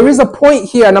 but there is a point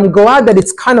here, and I'm glad that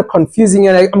it's kind of confusing,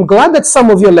 and I'm glad that some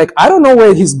of you are like, I don't know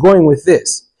where he's going with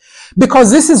this.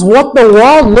 Because this is what the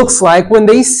world looks like when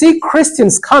they see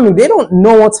Christians coming. They don't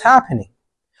know what's happening.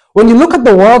 When you look at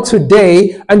the world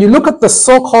today, and you look at the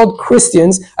so-called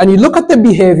Christians, and you look at their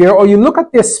behavior, or you look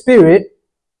at their spirit,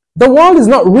 the world is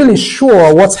not really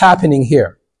sure what's happening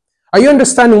here. Are you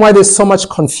understanding why there's so much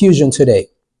confusion today?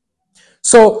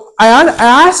 So I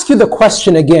ask you the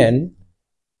question again,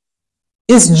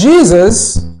 is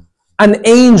Jesus an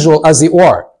angel as it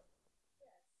were?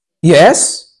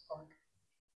 Yes.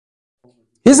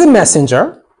 He's a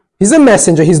messenger. He's a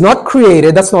messenger. He's not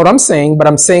created. That's not what I'm saying, but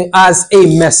I'm saying as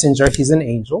a messenger, he's an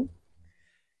angel.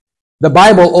 The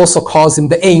Bible also calls him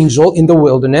the angel in the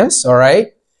wilderness, all right?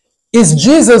 Is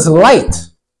Jesus light?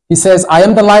 He says, I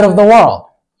am the light of the world.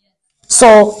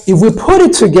 So if we put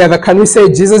it together, can we say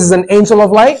Jesus is an angel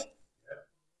of light?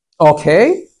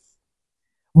 Okay.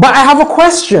 But I have a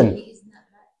question.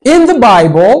 In the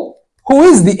Bible, who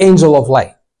is the angel of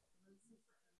light?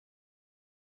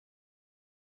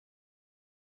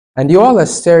 And you all are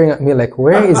staring at me like,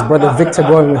 where is Brother Victor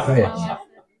going with this?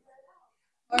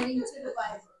 According to the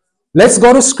Bible. Let's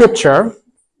go to scripture.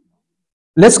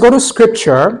 Let's go to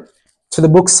scripture to the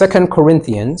book 2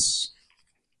 Corinthians,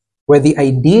 where the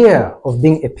idea of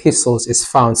being epistles is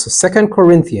found. So 2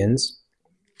 Corinthians,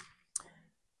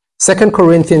 we're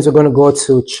going to go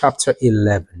to chapter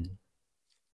 11.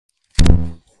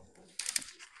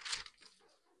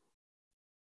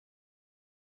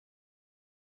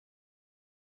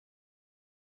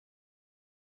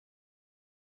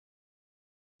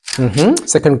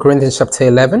 Second Corinthians chapter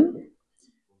 11.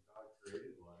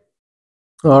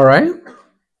 All right.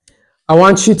 I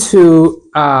want you to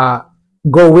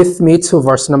go with me to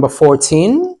verse number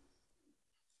 14.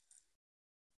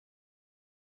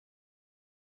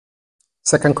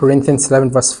 2 Corinthians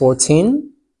 11, verse 14.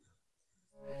 Do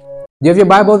you have your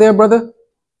Bible there, brother?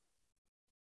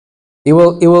 It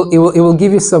will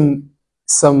give you some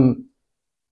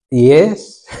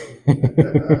yes.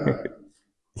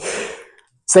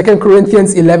 2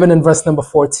 Corinthians 11 and verse number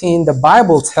 14. The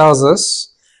Bible tells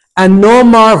us, and no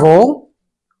marvel,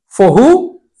 for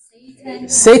who?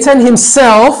 Satan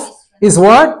himself is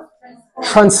what?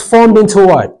 Transformed into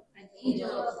what?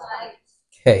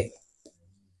 Okay.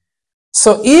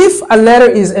 So if a letter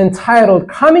is entitled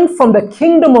Coming from the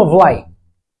Kingdom of Light,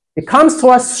 it comes to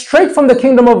us straight from the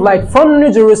Kingdom of Light, from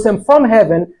New Jerusalem, from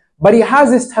heaven, but it has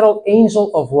this title Angel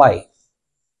of Light.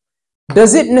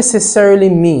 Does it necessarily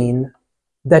mean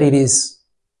that it is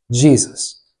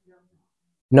Jesus?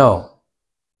 No.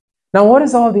 Now what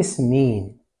does all this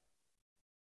mean?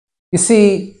 You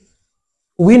see,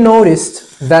 we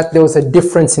noticed that there was a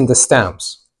difference in the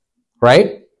stamps,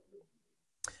 right?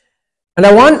 And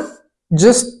I want,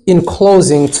 just in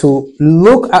closing, to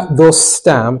look at those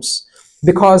stamps,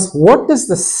 because what does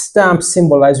the stamp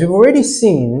symbolize? We've already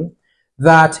seen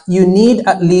that you need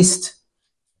at least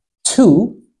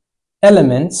 2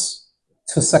 elements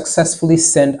to successfully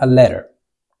send a letter,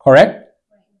 correct?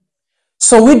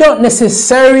 So we don't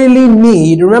necessarily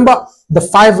need, remember the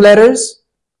 5 letters?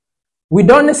 We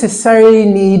don't necessarily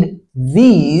need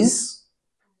these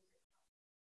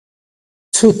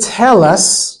to tell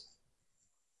us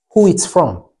who it's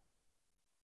from.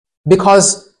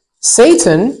 Because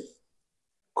Satan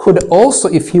could also,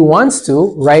 if he wants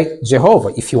to, write Jehovah.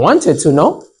 If he wanted to,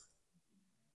 no?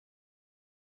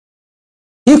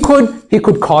 He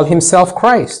could call himself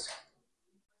Christ.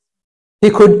 He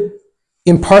could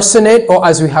impersonate, or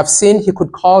as we have seen, he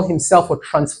could call himself or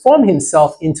transform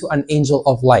himself into an angel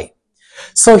of light.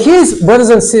 So here's, brothers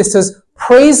and sisters,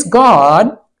 praise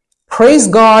God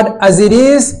as it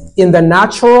is in the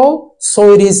natural,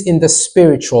 so it is in the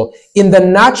spiritual. In the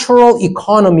natural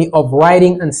economy of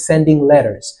writing and sending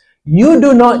letters, you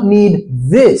do not need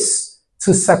this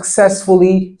to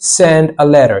successfully send a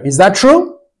letter. Is that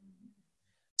true?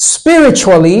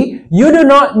 Spiritually, you do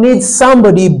not need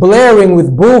somebody blaring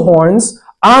with bullhorns,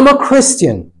 I'm a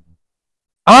Christian,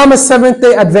 I'm a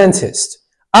Seventh-day Adventist,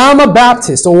 I'm a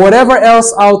Baptist, or whatever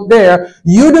else out there.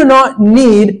 You do not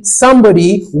need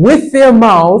somebody with their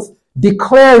mouth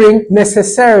declaring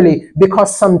necessarily,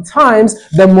 because sometimes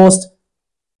the most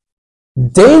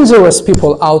dangerous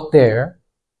people out there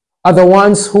are the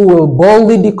ones who will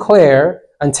boldly declare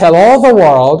and tell all the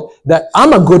world that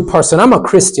I'm a good person, I'm a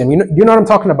Christian. You know what I'm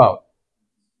talking about?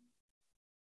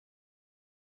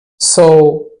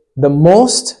 So the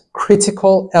most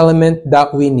critical element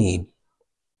that we need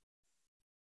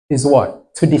is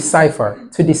what? To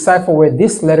decipher where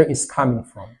this letter is coming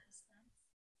from.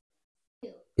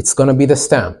 It's going to be the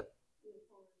stamp.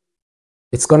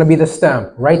 It's going to be the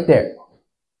stamp right there.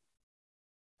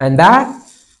 And that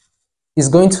is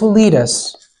going to lead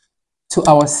us to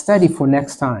our study for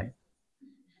next time.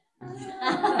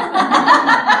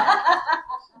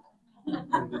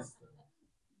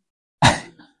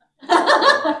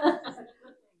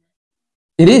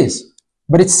 It is,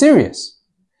 but it's serious.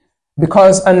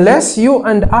 Because unless you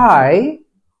and I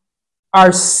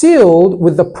are sealed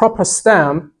with the proper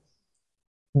stamp,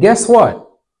 guess what?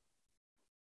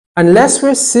 Unless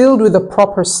we're sealed with the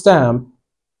proper stamp,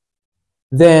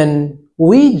 then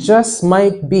we just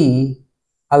might be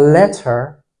a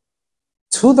letter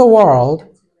to the world,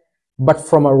 but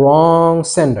from a wrong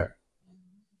sender.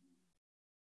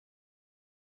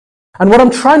 And what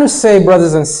I'm trying to say,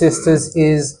 brothers and sisters,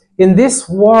 is in this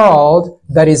world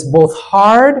that is both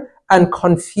hard and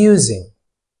confusing,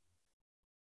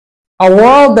 a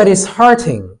world that is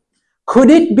hurting, could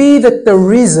it be that the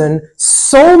reason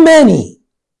so many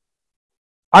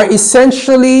are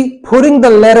essentially putting the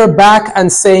letter back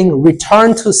and saying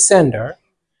return to sender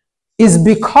is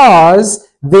because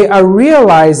they are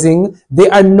realizing, they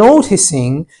are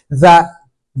noticing that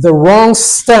the wrong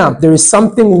stamp, there is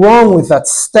something wrong with that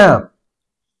stamp.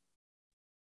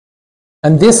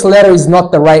 And this letter is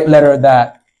not the right letter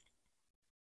that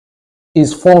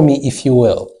is for me, if you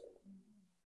will.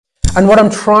 And what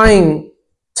I'm trying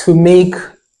to make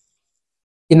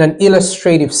in an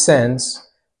illustrative sense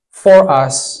for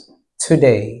us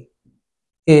today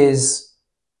is,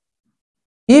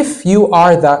 if you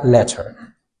are that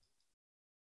letter,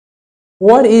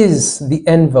 what is the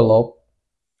envelope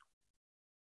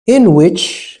in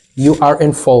which you are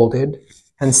enfolded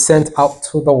and sent out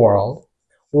to the world?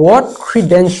 What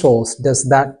credentials does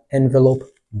that envelope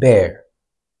bear?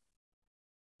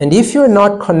 And if you're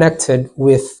not connected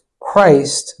with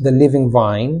Christ, the living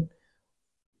vine,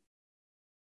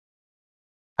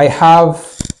 I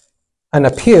have an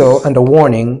appeal and a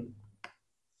warning.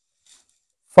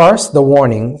 First, the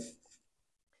warning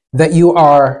that you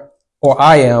are, or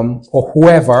I am, or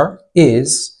whoever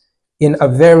is in a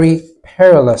very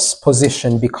perilous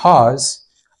position, because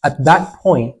at that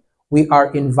point we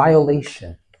are in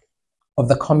violation of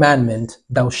the commandment,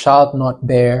 thou shalt not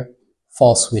bear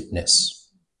false witness.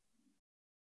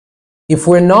 If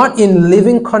we're not in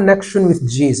living connection with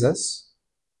Jesus,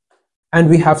 and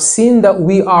we have seen that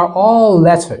we are all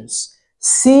letters,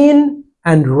 seen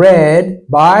and read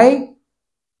by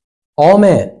all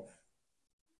men.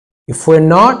 If we're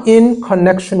not in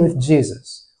connection with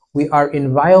Jesus, we are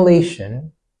in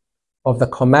violation of the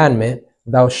commandment,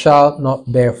 thou shalt not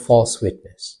bear false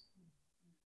witness.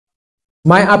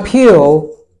 My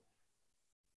appeal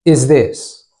is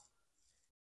this.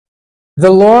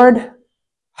 The Lord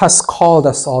has called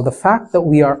us all. The fact that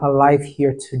we are alive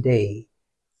here today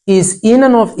is in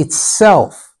and of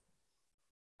itself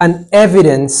an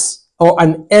evidence or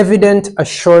an evident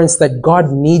assurance that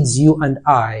God needs you and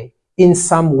I in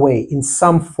some way, in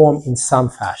some form, in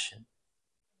some fashion.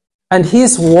 And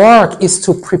His work is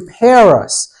to prepare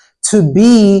us to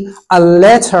be a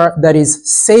letter that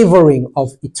is savoring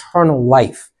of eternal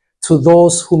life to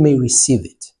those who may receive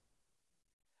it.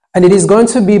 And it is going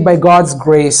to be, by God's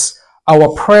grace, our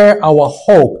prayer, our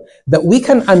hope, that we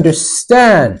can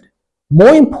understand,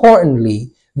 more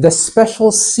importantly, the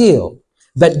special seal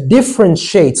that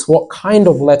differentiates what kind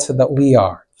of letter that we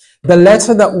are. The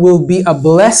letter that will be a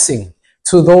blessing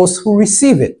to those who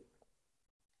receive it.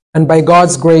 And by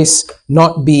God's grace,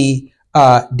 not be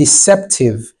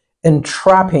deceptive,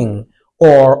 entrapping,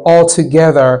 or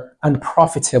altogether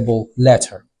unprofitable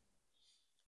letter.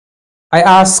 I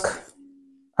ask,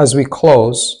 as we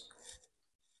close,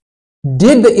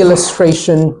 did the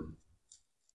illustration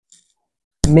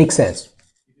make sense?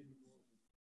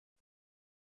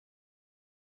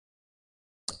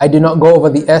 I did not go over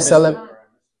the SLM.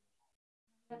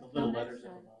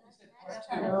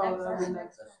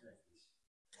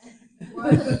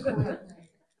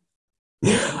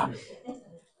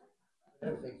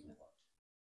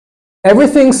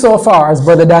 Everything so far, as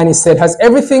Brother Danny said, has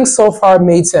everything so far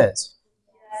made sense?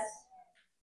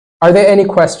 Are there any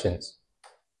questions?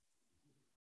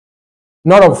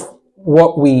 Not of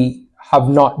what we have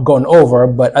not gone over,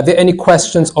 but are there any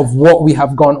questions of what we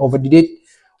have gone over? Did it?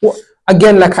 Well,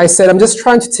 again, like I said, I'm just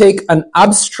trying to take an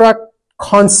abstract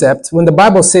concept. When the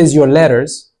Bible says your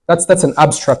letters, that's an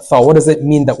abstract thought. What does it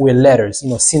mean that we're letters,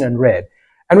 seen and read?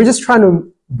 And we're just trying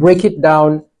to break it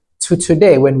down to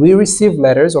today. When we receive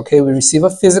letters, okay, we receive a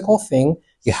physical thing.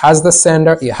 It has the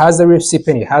sender, it has the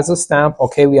recipient, it has a stamp.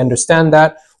 Okay, we understand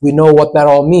that. We know what that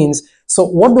all means. So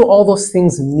what do all those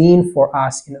things mean for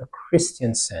us in a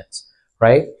Christian sense,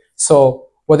 right? So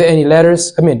were there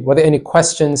any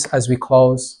questions as we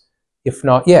close? If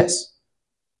not, yes.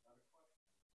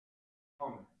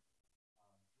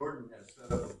 Jordan has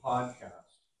set up a podcast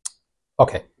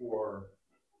Okay. for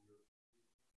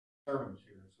sermons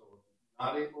here, so if you're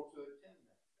not able to attend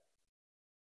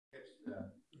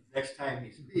that, next time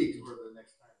he speaks or the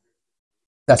next time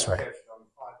That's right. catch it on the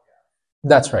podcast.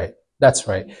 That's right. That's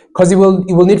right. Because it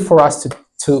will need for us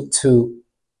to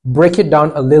break it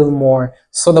down a little more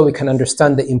so that we can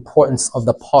understand the importance of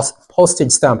the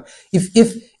postage stamp.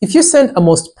 If you send a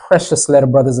most precious letter,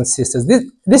 brothers and sisters,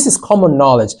 this is common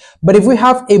knowledge. But if we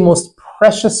have a most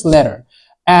precious letter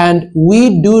and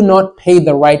we do not pay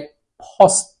the right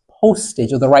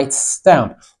postage or the right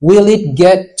stamp, will it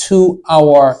get to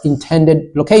our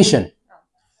intended location?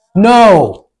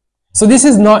 No. So this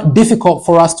is not difficult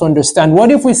for us to understand.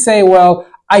 What if we say, well,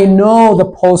 I know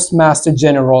the Postmaster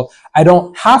General, I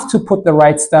don't have to put the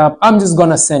right stamp, I'm just going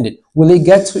to send it. Will it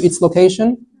get to its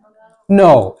location?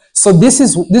 No. So this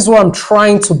is what I'm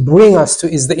trying to bring us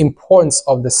to, is the importance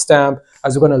of the stamp,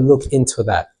 as we're going to look into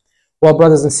that. Well,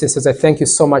 brothers and sisters, I thank you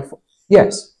so much for...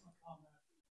 Yes?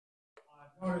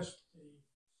 I noticed the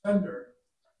sender,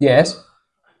 Yes?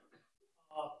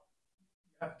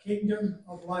 have Kingdom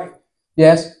of Light.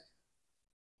 Yes?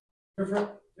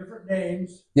 Different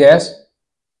names, Yes?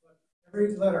 but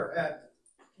every letter had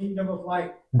Kingdom of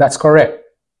Light, That's correct.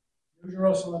 New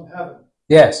Jerusalem, heaven.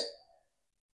 Yes.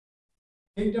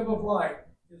 Kingdom of Light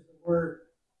is the word.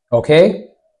 Okay?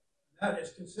 That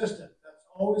is consistent. That's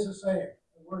always the same.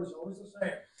 The word is always the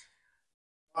same.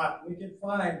 But we can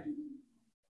find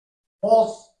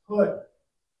falsehood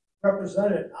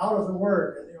represented out of the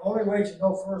word. And the only way to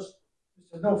know first is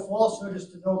to know falsehood is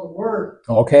to know the word.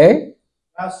 Okay?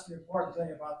 That's the important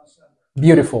thing about the sender.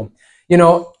 Beautiful. You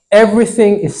know,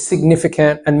 everything is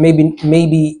significant, and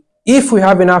maybe if we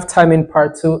have enough time in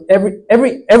part 2,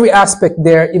 every aspect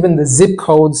there, even the zip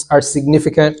codes, are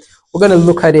significant. We're going to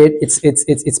look at it.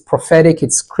 It's prophetic,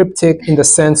 it's cryptic in the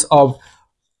sense of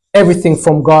everything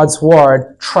from God's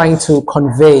word trying to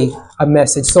convey a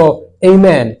message. So,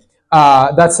 amen.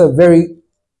 That's a very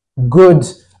good,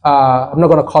 I'm not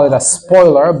going to call it a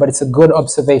spoiler, but it's a good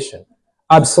observation.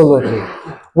 Absolutely.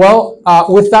 Well,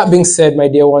 with that being said, my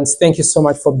dear ones, thank you so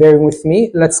much for bearing with me.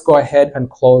 Let's go ahead and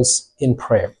close in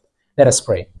prayer. Let us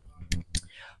pray.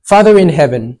 Father in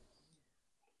heaven,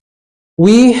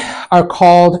 we are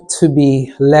called to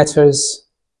be letters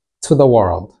to the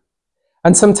world.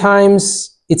 And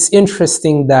sometimes it's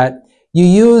interesting that you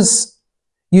use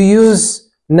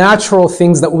natural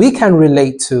things that we can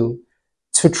relate to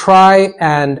try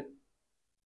and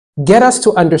get us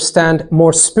to understand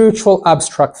more spiritual,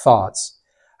 abstract thoughts.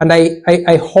 And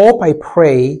I hope, I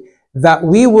pray that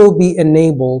we will be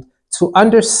enabled to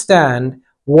understand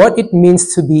what it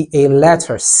means to be a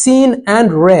letter, seen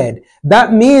and read.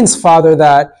 That means, Father,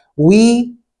 that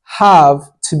we have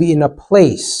to be in a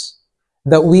place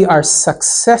that we are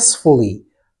successfully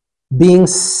being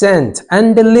sent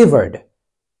and delivered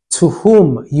to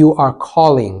whom you are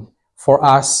calling for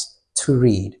us to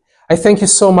read. I thank you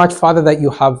so much, Father, that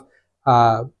you have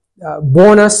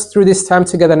borne us through this time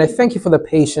together. And I thank you for the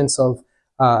patience of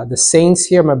the saints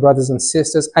here, my brothers and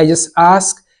sisters. I just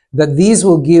ask that these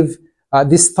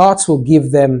thoughts will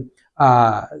give them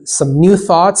some new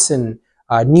thoughts and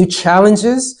new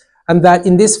challenges, and that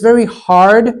in this very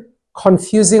hard,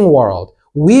 confusing world,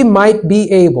 we might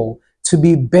be able to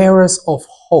be bearers of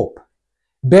hope,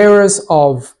 bearers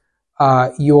of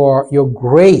your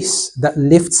grace that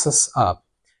lifts us up.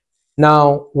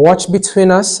 Now, watch between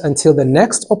us until the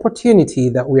next opportunity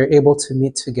that we are able to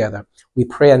meet together. We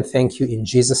pray and thank you in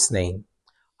Jesus' name.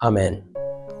 Amen.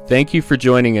 Thank you for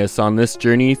joining us on this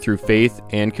journey through faith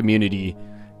and community.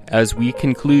 As we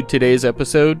conclude today's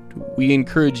episode, we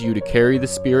encourage you to carry the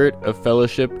spirit of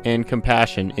fellowship and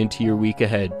compassion into your week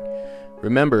ahead.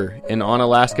 Remember, in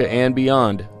Onalaska and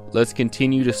beyond, let's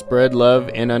continue to spread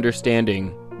love and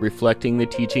understanding, reflecting the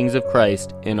teachings of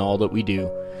Christ in all that we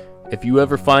do. If you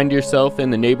ever find yourself in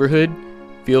the neighborhood,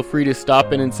 feel free to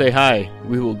stop in and say hi.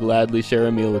 We will gladly share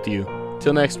a meal with you.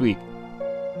 Till next week.